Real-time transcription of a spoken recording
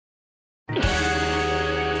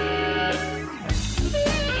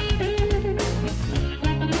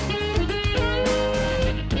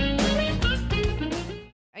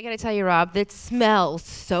got to tell you, Rob, that smells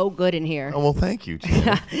so good in here. Oh, well, thank you,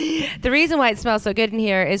 Jen. The reason why it smells so good in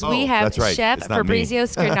here is we have that's right. Chef It's not me. Fabrizio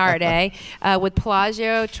Schenardi with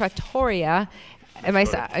PELAGIA Trattoria. Am I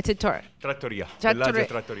Trattoria. Trattoria. PELAGIA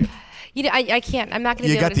Trattoria. You know, I can't. I'm not going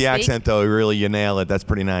to be able to You got the speak. accent, though. Really, you nail it. That's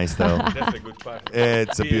pretty nice, though. That's a good part.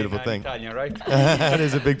 It's a Being beautiful an thing. Italian, right? That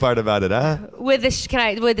is a big part about it, huh? With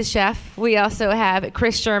the chef, we also have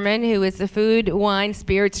Chris Sherman, who is the food, wine,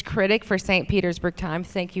 spirits critic for St. Petersburg Times.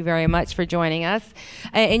 Thank you very much for joining us.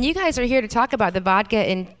 And you guys are here to talk about the Vodka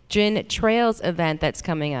and Gin Trails event that's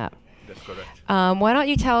coming up. That's correct. Why don't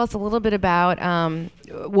you tell us a little bit about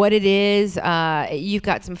what it is? You've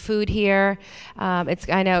got some food here.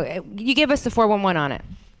 I know you give us the 411 on it.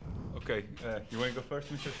 Okay, you want to go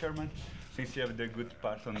first, Mr. Sherman? Since you have the good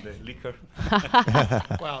part on the liquor.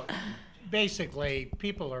 Well, basically,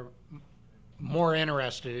 people are more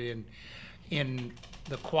interested in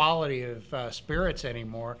the quality of spirits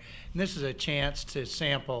anymore. And this is a chance to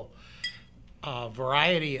sample a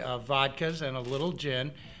variety of vodkas and a little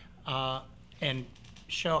gin, and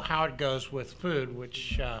show how it goes with food,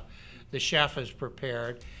 which the chef has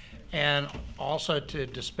prepared, and also to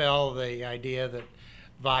dispel the idea that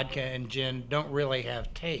vodka and gin don't really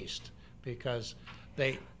have taste, because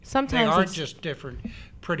they aren't just different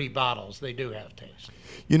pretty bottles. They do have taste.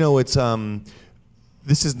 You know, it's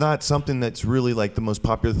this is not something that's really like the most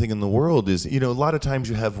popular thing in the world. Is, you know, a lot of times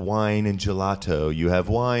you have wine and gelato, you have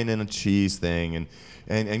wine and a cheese thing,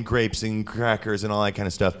 and grapes and crackers and all that kind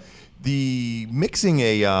of stuff. The mixing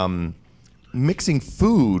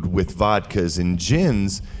food with vodkas and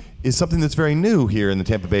gins is something that's very new here in the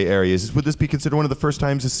Tampa Bay area. Would this be considered one of the first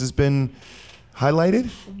times this has been highlighted?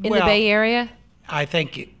 In the Bay Area? I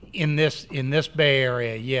think in this Bay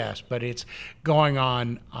Area, yes, but it's going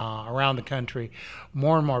on around the country.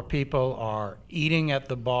 More and more people are eating at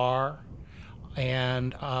the bar,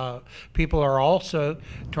 and people are also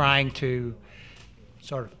trying to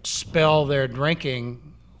sort of spell their drinking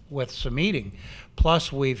with some eating.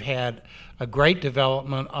 Plus, we've had a great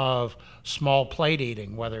development of small plate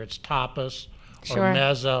eating, whether it's tapas or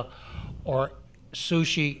mezza or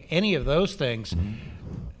sushi. Any of those things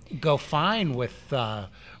go fine with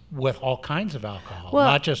all kinds of alcohol,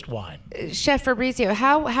 not just wine. Chef Fabrizio,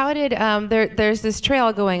 how did there's this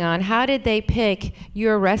trail going on? How did they pick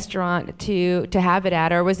your restaurant to have it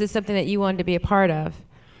at, or was this something that you wanted to be a part of?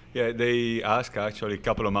 Yeah, they asked actually a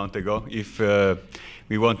couple of months ago if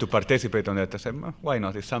we want to participate on that. I said, well, why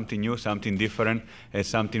not? It's something new, something different, and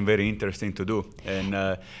something very interesting to do.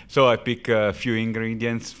 And so I pick a few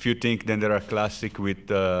ingredients, few things. Then there are classic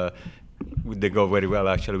they go very well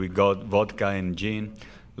actually. We got vodka and gin,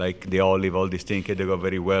 like the olive, all these things. They go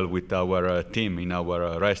very well with our team in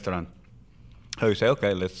our restaurant. So we say,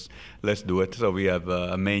 okay, let's do it. So we have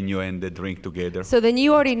a menu and the drink together. So then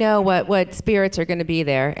you already know what spirits are going to be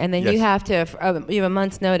there, and then you have to you have a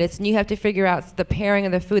month's notice, and you have to figure out the pairing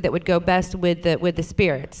of the food that would go best with the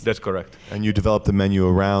spirits. That's correct. And you develop the menu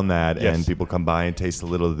around that, and people come by and taste a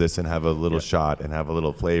little of this and have a little shot and have a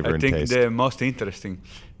little flavor and taste. I think the most interesting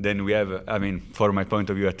then we have, I mean, for my point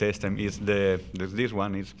of view, a taste time is this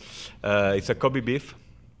one is it's a Kobe beef.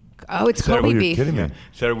 Oh, it's Kobe beef. You're kidding me.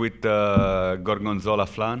 Served with gorgonzola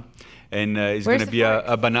flan, and it's going to be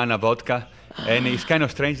a banana vodka. And it's kind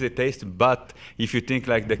of strange, the taste, but if you think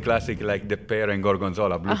like the classic, like the pear and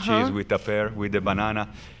gorgonzola, blue cheese with a pear, with the banana,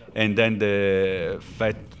 and then the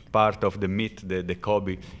fat part of the meat, the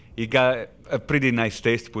Kobe, it got a pretty nice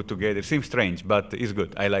taste put together. It seems strange, but it's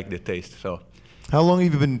good. I like the taste, so. How long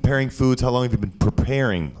have you been pairing foods? How long have you been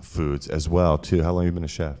preparing foods as well, too? How long have you been a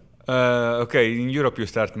chef? Okay, in Europe you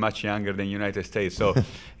start much younger than United States, so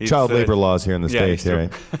it's, child labor laws here in the States, it's right?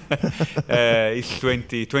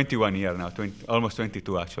 It's 21 years now, almost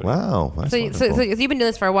 22 actually. Wow, that's so you've been doing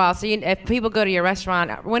this for a while. So if people go to your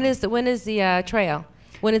restaurant, when is the trail?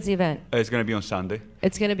 When is the event? It's going to be on Sunday.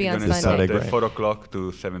 It's going to be on Sunday. Sunday. 4 o'clock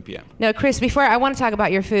to 7 p.m. Now, Chris, before I want to talk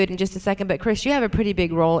about your food in just a second, but Chris, you have a pretty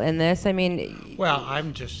big role in this. I mean, well,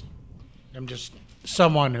 I'm just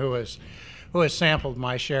someone who has sampled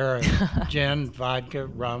my share of gin, vodka,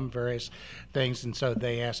 rum, various things, and so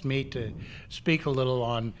they asked me to speak a little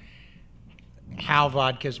on how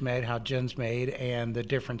vodka's made, how gin's made, and the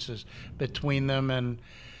differences between them, and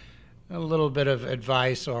a little bit of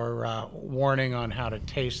advice or warning on how to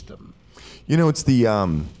taste them. You know, it's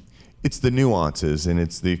the nuances and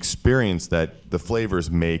it's the experience that the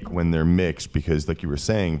flavors make when they're mixed, because like you were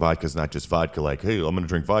saying, vodka's not just vodka like, hey, I'm going to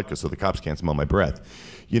drink vodka so the cops can't smell my breath.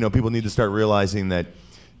 You know, people need to start realizing that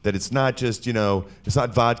That it's not just, it's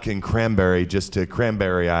not vodka and cranberry just to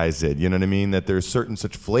cranberryize it. You know what I mean? That there's certain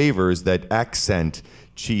such flavors that accent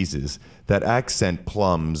cheeses, that accent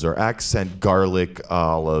plums or accent garlic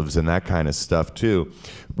olives and that kind of stuff too.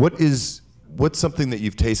 What's something that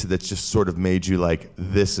you've tasted that's just sort of made you like,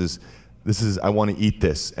 this is I want to eat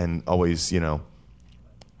this and always,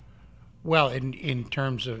 Well, in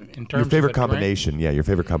terms of your favorite of a combination, drink, yeah, your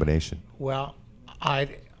favorite combination. well, I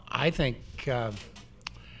think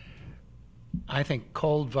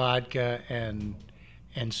cold vodka and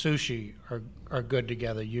sushi are good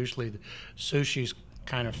together. Usually, the sushi's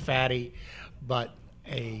kind of fatty, but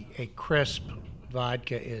a crisp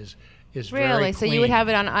vodka is very Really? So you would clean. have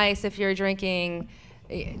it on ice if you're drinking,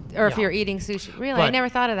 or if Yeah. you're eating sushi? Really? I But- never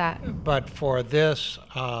thought of that. But for this,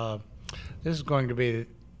 this is going to be,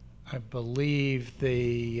 I believe,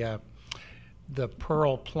 the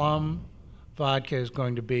Pearl Plum vodka is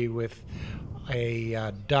going to be with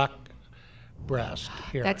a duck breast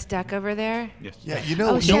here. That's duck over there? Yes. Yeah,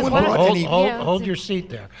 Oh, no Chef, one why brought don't- any. Yeah, Hold let's your see. seat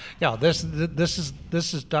there. Yeah, this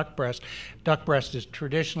is duck breast. Duck breast is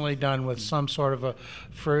traditionally done with some sort of a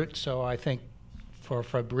fruit. So I think for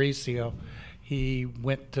Fabrizio, he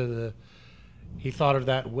thought of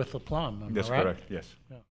that with a plum. Am I That's right? correct. Yes.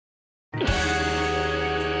 Yeah.